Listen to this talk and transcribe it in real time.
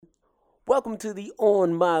Welcome to the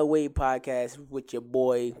On My Way podcast with your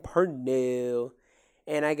boy Pernell.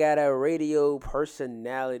 And I got a radio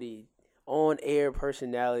personality, on air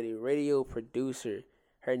personality, radio producer.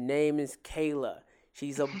 Her name is Cayla.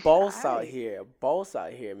 She's Hi. a boss out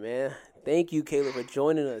here, man. Thank you, Cayla, for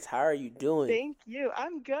joining us. How are you doing? Thank you.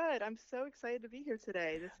 I'm good. I'm so excited to be here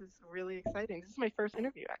today. This is really exciting. This is my first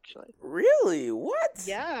interview, actually. Really? What?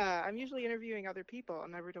 Yeah, I'm usually interviewing other people.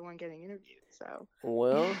 I'm never the one getting interviewed. So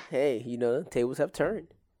Well, hey, tables have turned.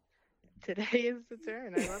 today is the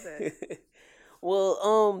turn. I love it.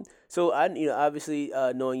 Well, so obviously,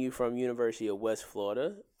 knowing you from University of West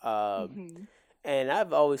Florida, hmm and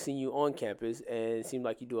I've always seen you on campus, and it seemed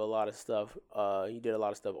like you do a lot of stuff. You did a lot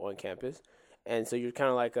of stuff on campus, and so you're kind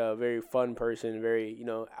of like a very fun person, very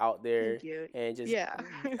out there, Thank you. and just Yeah.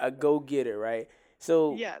 a go getter, right?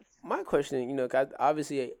 So Yes. my question, 'cause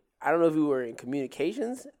obviously, I don't know if you were in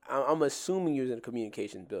communications. I'm assuming you was in a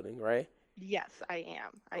communications building, right? Yes, I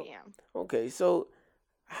am. I Oh, am. okay, so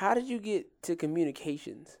how did you get to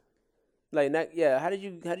communications? Like, not yeah. How did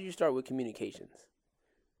you start with communications?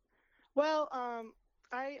 Well,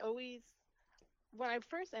 I always when I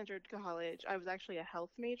first entered college, I was actually a health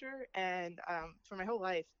major, and for my whole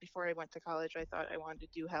life before I went to college, I thought I wanted to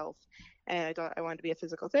do health, and I thought I wanted to be a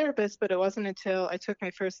physical therapist. But it wasn't until I took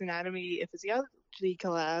my first anatomy and physiology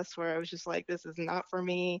class where I was just like, "This is not for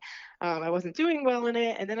me." I wasn't doing well in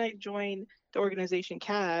it, and then I joined the organization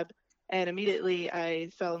CAB. And immediately I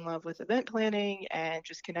fell in love with event planning and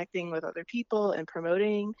just connecting with other people and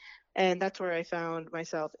promoting. And that's where I found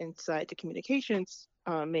myself inside the communications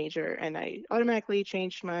major, and I automatically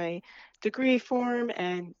changed my degree form,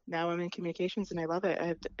 and now I'm in communications, and I love it.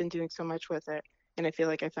 I've been doing so much with it, and I feel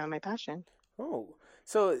like I found my passion. Oh,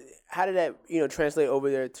 so how did that translate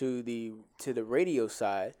over there to the radio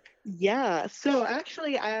side? Yeah, so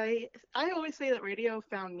actually, I always say that radio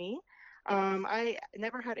found me. I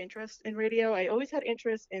never had interest in radio. I always had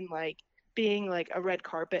interest in like being like a red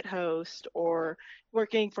carpet host or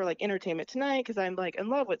working for like Entertainment Tonight because I'm like in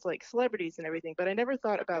love with like celebrities and everything. But I never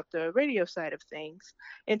thought about the radio side of things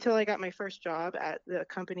until I got my first job at the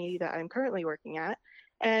company that I'm currently working at.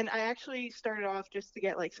 And I actually started off just to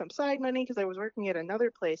get like some side money because I was working at another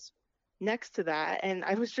place next to that, and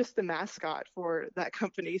I was just the mascot for that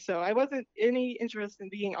company, so I wasn't any interest in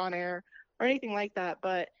being on air or anything like that.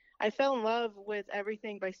 But I fell in love with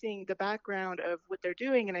everything by seeing the background of what they're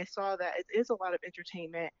doing, and I saw that it is a lot of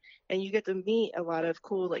entertainment, and you get to meet a lot of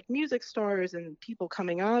cool like music stars and people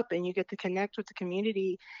coming up, and you get to connect with the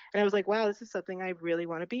community. And I was like, wow, this is something I really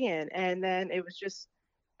want to be in. And then it was just,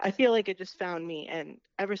 I feel like it just found me, and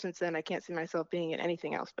ever since then I can't see myself being in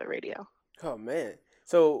anything else but radio. Oh man.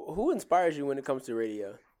 So who inspires you when it comes to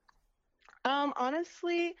radio?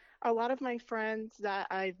 Honestly, a lot of my friends that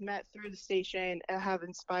I've met through the station have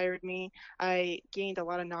inspired me. I gained a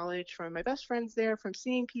lot of knowledge from my best friends there, from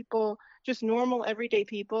seeing people, just normal everyday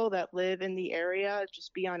people that live in the area,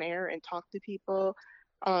 just be on air and talk to people.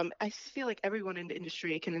 I feel like everyone in the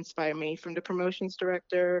industry can inspire me, from the promotions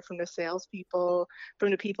director, from the salespeople,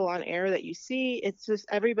 from the people on air that you see. It's just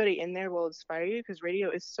everybody in there will inspire you because radio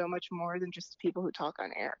is so much more than just the people who talk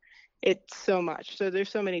on air. It's so much. So there's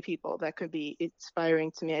so many people that could be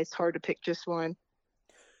inspiring to me. It's hard to pick just one.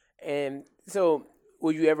 And so,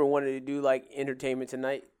 would you ever wanted to do like Entertainment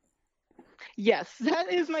Tonight? Yes,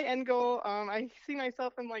 that is my end goal. I see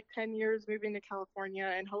myself in like 10 years moving to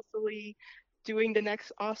California and hopefully doing the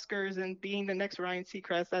next Oscars and being the next Ryan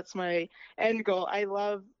Seacrest. That's my end goal. I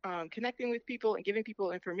love connecting with people and giving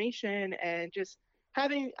people information and just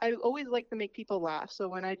I always like to make people laugh. So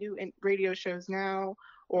when I do radio shows now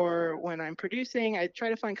or when I'm producing, I try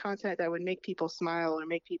to find content that would make people smile or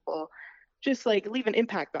make people just like leave an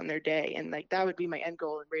impact on their day. And like that would be my end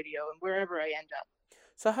goal in radio and wherever I end up.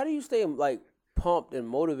 So how do you stay like pumped and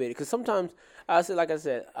motivated? Because sometimes like I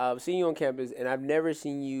said, I've seen you on campus, and I've never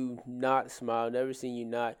seen you not smile, never seen you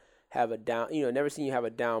not have a down, never seen you have a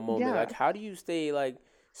down moment. Like, Yeah. how do you stay like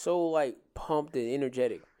so like pumped and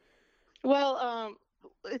energetic? Well,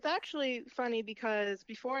 it's actually funny because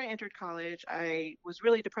before I entered college, I was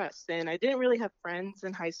really depressed and I didn't really have friends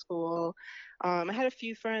in high school. I had a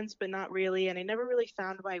few friends, but not really, and I never really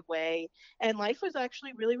found my way. And life was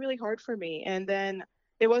actually really, really hard for me. And then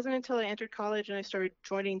it wasn't until I entered college and I started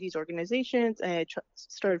joining these organizations and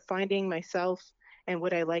started finding myself and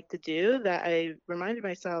what I like to do that I reminded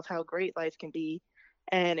myself how great life can be.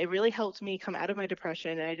 And it really helped me come out of my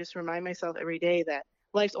depression. And I just remind myself every day that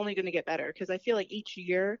life's only going to get better because I feel like each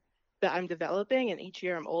year that I'm developing and each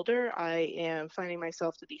year I'm older, I am finding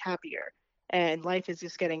myself to be happier. And life is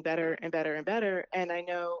just getting better and better and better. And I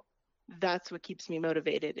know that's what keeps me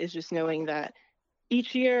motivated is just knowing that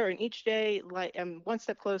each year and each day, like I'm one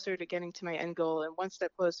step closer to getting to my end goal and one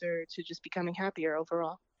step closer to just becoming happier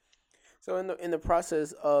overall. So in the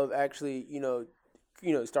process of actually,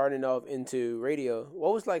 starting off into radio,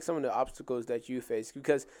 what was like some of the obstacles that you faced?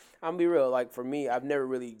 Because I'm gonna be real, like for me, I've never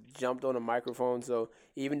really jumped on a microphone, so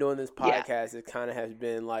even doing this Yeah. podcast, it kind of has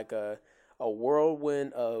been like a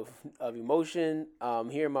whirlwind of emotion.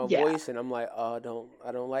 Hearing my Yeah. voice, and I'm like, oh,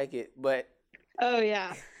 I don't like it, but Oh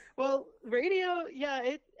yeah. Well, radio,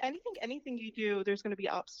 yeah, anything you do, there's going to be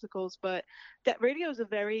obstacles, but that radio is a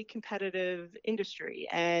very competitive industry,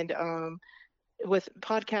 and with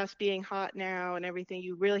podcasts being hot now and everything,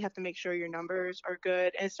 you really have to make sure your numbers are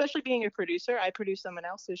good. And especially being a producer, I produce someone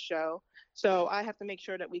else's show, so I have to make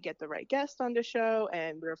sure that we get the right guest on the show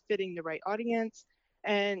and we're fitting the right audience.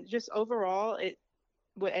 And just overall, it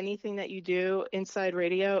with anything that you do inside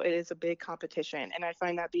radio, it is a big competition. And I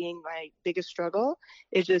find that being my biggest struggle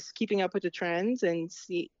is just keeping up with the trends and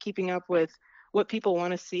keeping up with what people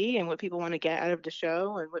want to see and what people want to get out of the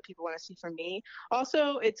show and what people want to see from me.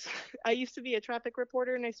 Also, it's I used to be a traffic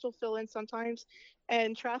reporter and I still fill in sometimes.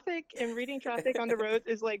 And traffic and reading traffic on the roads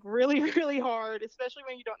is like really, really hard, especially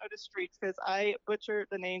when you don't know the streets because I butcher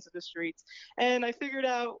the names of the streets. And I figured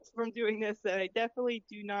out from doing this that I definitely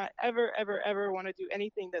do not ever, ever, ever want to do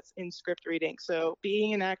anything that's in script reading. So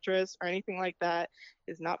being an actress or anything like that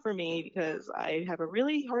is not for me because I have a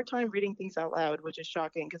really hard time reading things out loud, which is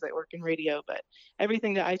shocking because I work in radio. But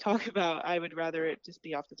everything that I talk about, I would rather it just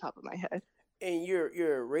be off the top of my head. and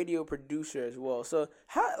you're a radio producer as well. So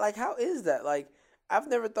how is that? Like I've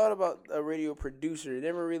never thought about a radio producer. It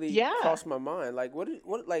never really Yeah. crossed my mind. Like what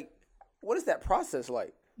is that process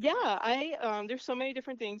like? Yeah, I there's so many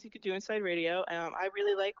different things you could do inside radio. I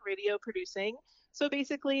really like radio producing. So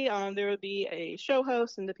basically, there would be a show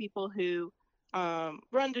host and the people who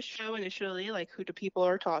run the show initially, like who the people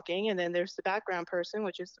are talking, and then there's the background person,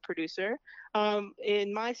 which is the producer.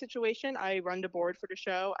 In my situation, I run the board for the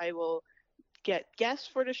show. I will get guests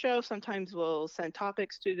for the show. Sometimes we'll send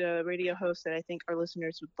topics to the radio host that I think our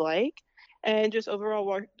listeners would like, and just overall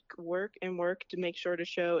work to make sure the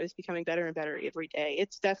show is becoming better and better every day.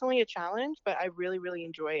 It's definitely a challenge, but I really, really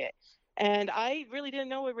enjoy it. And I really didn't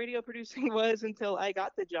know what radio producing was until I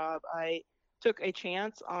got the job. I took a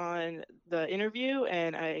chance on the interview,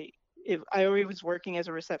 and I already was working as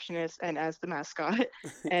a receptionist and as the mascot,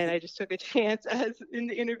 and I just took a chance as in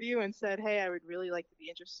the interview and said, "Hey, I would really like to be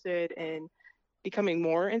interested in becoming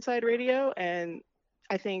more inside radio." And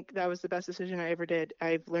I think that was the best decision I ever did.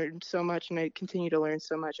 I've learned so much and I continue to learn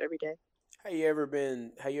so much every day. Have you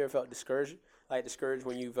ever felt discouraged? Like discouraged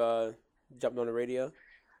when you've jumped on the radio?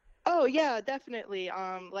 Oh yeah, definitely.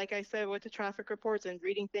 Like I said, with the traffic reports and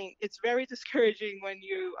reading things, it's very discouraging when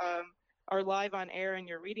you are live on air and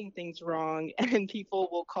you're reading things wrong, and people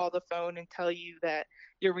will call the phone and tell you that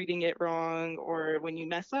you're reading it wrong, or when you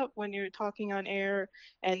mess up when you're talking on air,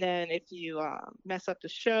 and then if you mess up the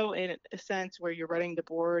show in a sense where you're running the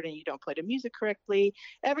board and you don't play the music correctly,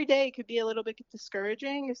 every day it could be a little bit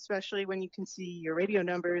discouraging, especially when you can see your radio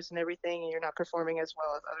numbers and everything, and you're not performing as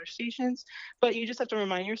well as other stations. But you just have to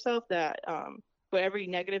remind yourself that for every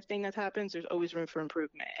negative thing that happens, there's always room for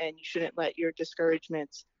improvement, and you shouldn't let your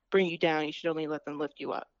discouragements bring you down. You should only let them lift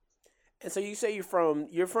you up. And so you say you're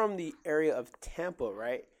from the area of Tampa,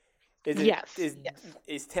 right? Is it Yes, is yes.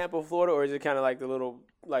 is Tampa, Florida, or is it kind of like the little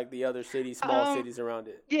like the other cities, small Um, cities around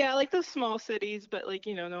it? yeah, like those small cities, but like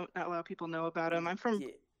no, not a lot of people know about them. I'm from Yeah.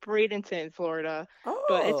 Bradenton, Florida,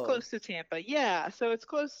 but it's Oh, close to Tampa. Yeah, so it's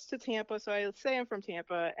close to Tampa. So I say I'm from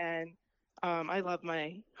Tampa, and I love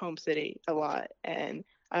my home city a lot, and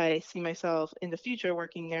I see myself in the future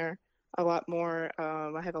working there a lot more.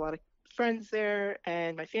 I have a lot of friends there,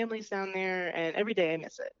 and my family's down there, and every day I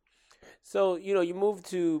miss it. so you moved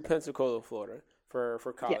to Pensacola, Florida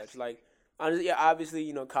for college. Yes. Like, honestly, yeah,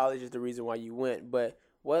 obviously, college is the reason why you went. But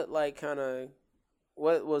what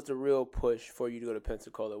was the real push for you to go to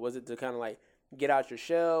Pensacola? Was it to kind of like get out your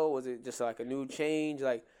shell? Was it just like a new change?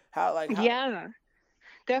 Like how? Yeah,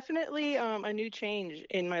 definitely a new change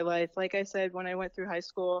in my life. Like I said, when I went through high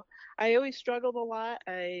school, I always struggled a lot.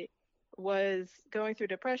 I was going through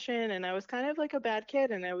depression and I was kind of like a bad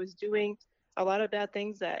kid and I was doing a lot of bad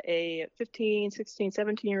things that a 15, 16,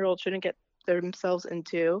 17-year-old shouldn't get themselves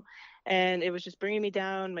into. And it was just bringing me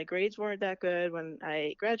down. My grades weren't that good. When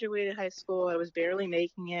I graduated high school, I was barely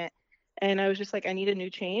making it. And I was just like, I need a new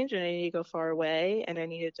change and I need to go far away. And I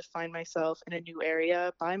needed to find myself in a new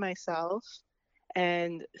area by myself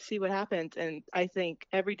and see what happens. And I think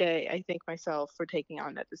every day I thank myself for taking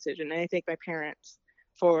on that decision. And I thank my parents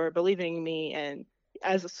for believing in me. And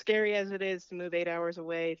as scary as it is to move 8 hours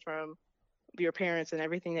away from your parents and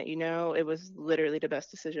everything that you know, it was literally the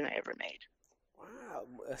best decision I ever made.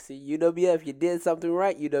 Wow. See, UWF, you did something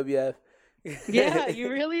right, UWF. Yeah, you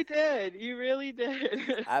really did. You really did.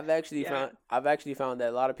 Yeah. I've actually found that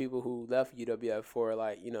a lot of people who left UWF for,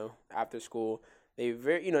 like, after school, they're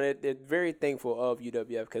very thankful of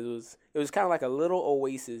UWF because it was kind of like a little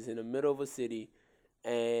oasis in the middle of a city,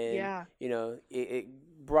 and Yeah. it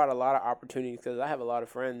brought a lot of opportunities because I have a lot of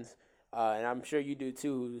friends, and I'm sure you do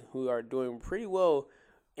too, who are doing pretty well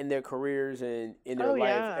in their careers and in their Oh, life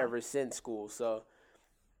yeah. ever since school. So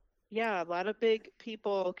Yeah, a lot of big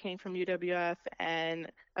people came from UWF, and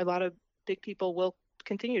a lot of big people will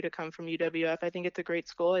continue to come from UWF. I think it's a great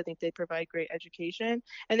school. I think they provide great education,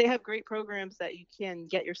 and they have great programs that you can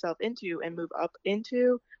get yourself into and move up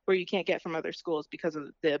into where you can't get from other schools because of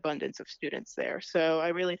the abundance of students there. So I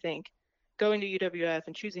really think going to UWF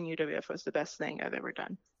and choosing UWF was the best thing I've ever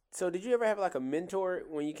done. So did you ever have like a mentor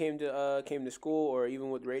when you came to school or even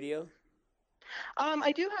with radio?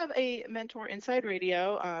 I do have a mentor inside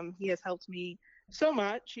radio. He has helped me so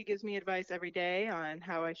much. He gives me advice every day on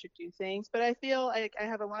how I should do things. But I feel like I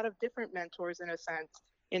have a lot of different mentors in a sense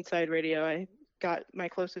inside radio. I got my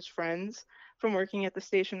closest friends from working at the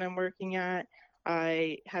station I'm working at.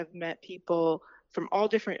 I have met people from all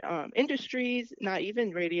different industries, not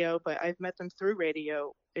even radio, but I've met them through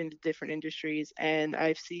radio in different industries. And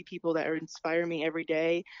I see people that inspire me every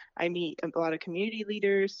day. I meet a lot of community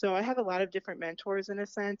leaders. So I have a lot of different mentors in a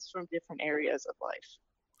sense from different areas of life.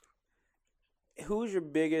 Who's your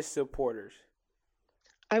biggest supporters?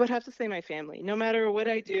 I would have to say my family. No matter what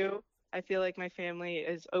I do, I feel like my family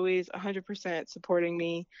is always 100% supporting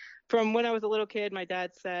me. From when I was a little kid, my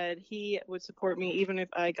dad said he would support me even if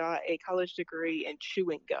I got a college degree in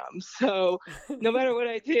chewing gum. So no matter what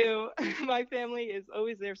I do, my family is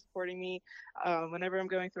always there supporting me. Whenever I'm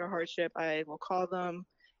going through a hardship, I will call them.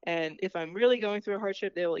 And if I'm really going through a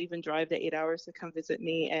hardship, they will even drive the 8 hours to come visit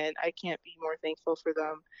me. And I can't be more thankful for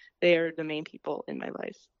them. They are the main people in my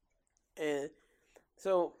life. And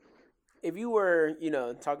so if you were,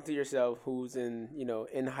 talking to yourself who's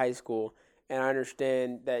in high school, and I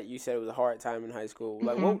understand that you said it was a hard time in high school,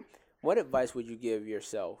 like Hmm. what advice would you give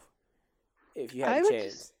yourself if you had a I would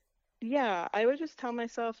just chance? Yeah, I would just tell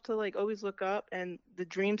myself to like always look up, and the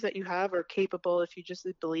dreams that you have are capable if you just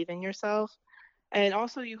believe in yourself. And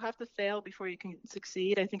also, you have to fail before you can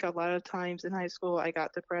succeed. I think a lot of times in high school, I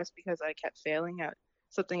got depressed because I kept failing at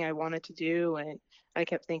something I wanted to do, and I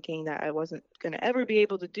kept thinking that I wasn't going to ever be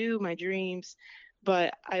able to do my dreams.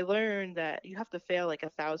 But I learned that you have to fail like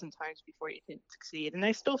 1,000 times before you can succeed. And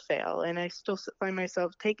I still fail, and I still find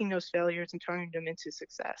myself taking those failures and turning them into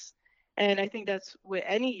success. And I think that's what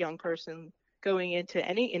any young person going into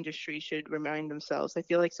any industry should remind themselves. I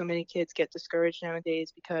feel like so many kids get discouraged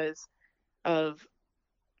nowadays because of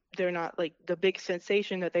they're not like the big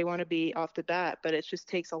sensation that they want to be off the bat, but it just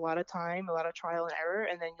takes a lot of time, a lot of trial and error,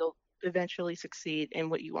 and then you'll eventually succeed in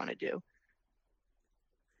what you want to do.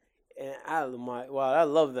 And wow, I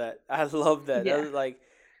love that. I love that. That Yeah. was like,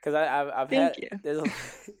 cause I've Thank had you.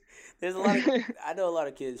 there's a lot of I know a lot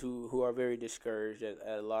of kids who are very discouraged at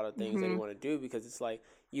a lot of things that they Hmm. want to do because it's like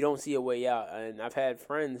you don't see a way out. And I've had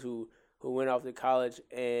friends who went off to college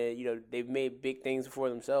and they've made big things for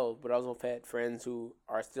themselves, but I also had friends who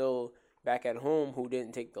are still back at home who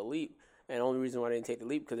didn't take the leap. And the only reason why I didn't take the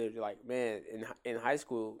leap because they're like, man, in high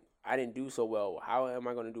school I didn't do so well. How am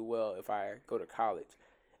I going to do well if I go to college?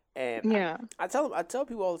 And Yeah. I tell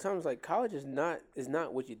people all the time, it's like college is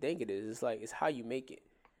not what you think it is. It's like it's how you make it.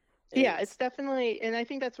 And Yeah, it's it's definitely, and I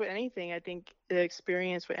think that's what anything, I think the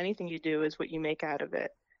experience with anything you do is what you make out of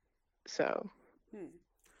it. So, hmm,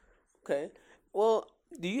 okay. Well,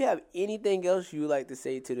 do you have anything else you would like to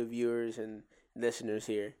say to the viewers and listeners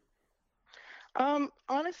here?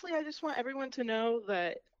 honestly, I just want everyone to know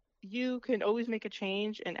that you can always make a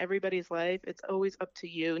change in everybody's life. It's always up to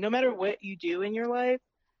you. No matter what you do in your life,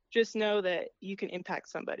 just know that you can impact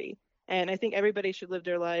somebody. And I think everybody should live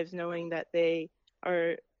their lives knowing that they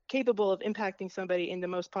are capable of impacting somebody in the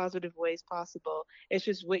most positive ways possible. It's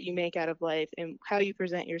just what you make out of life and how you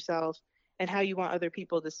present yourself and how you want other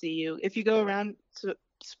people to see you. If you go around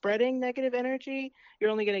spreading negative energy, you're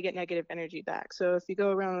only going to get negative energy back. So if you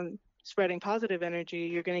go around spreading positive energy,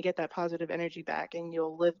 you're going to get that positive energy back and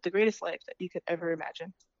you'll live the greatest life that you could ever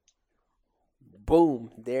imagine.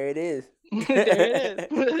 Boom, there it is. There it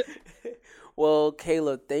is. Well,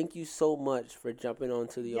 Cayla, thank you so much for jumping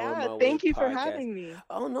onto the On Yeah, My Way thank you for podcast. having me.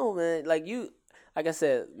 I don't know, man. Like like I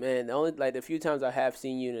said, man, the only like the few times I have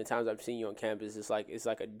seen you and the times I've seen you on campus, it's like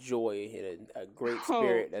a joy and a great Oh,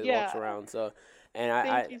 spirit that walks yeah. around. So, and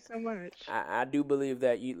Thank you so much. I do believe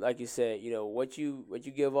that you, like you said, what you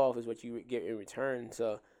give off is what you get in return.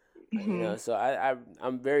 So, Hmm. so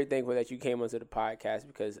I'm very thankful that you came onto the podcast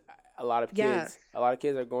because Yes. a lot of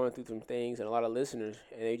kids are going through some things, and a lot of listeners,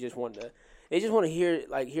 and they just want to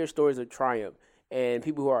hear stories of triumph and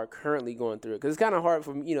people who are currently going through it. Because it's kind of hard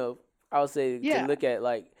for I would say to Yeah. look at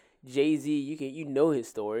like Jay-Z. You know his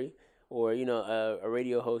story, or a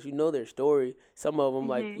radio host. You know their story. Some of them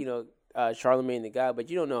like Hmm. Charlemagne the God, but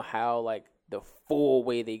you don't know how like the full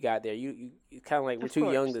way they got there. You kind of like we're Of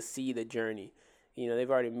too young course. to see the journey.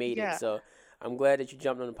 They've already made it. Yeah. So I'm glad that you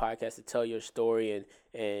jumped on the podcast to tell your story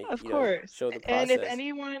and Of course. show the And process.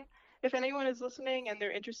 if anyone is listening and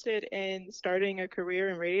they're interested in starting a career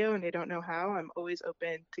in radio and they don't know how, I'm always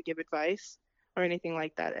open to give advice or anything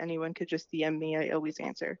like that. Anyone could just DM me. I always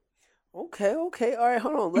answer. Okay, okay, all right.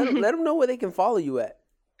 Hold on. Let them know where they can follow you at.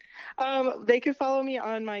 They can follow me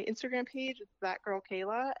on my Instagram page, it's that girl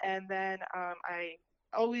Cayla, and then I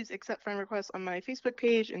always accept friend requests on my Facebook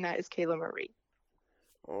page, and that is Cayla Marie.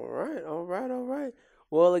 All right, all right, all right.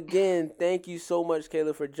 Well, again, thank you so much,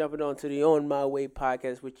 Cayla, for jumping on to the On My Way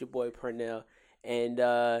podcast with your boy Pernell. And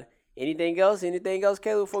anything else? Anything else,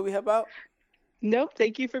 Cayla, before we help out? Nope,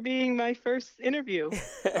 thank you for being my first interview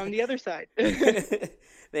on the other side.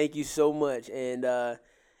 Thank you so much,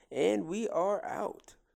 and we are out.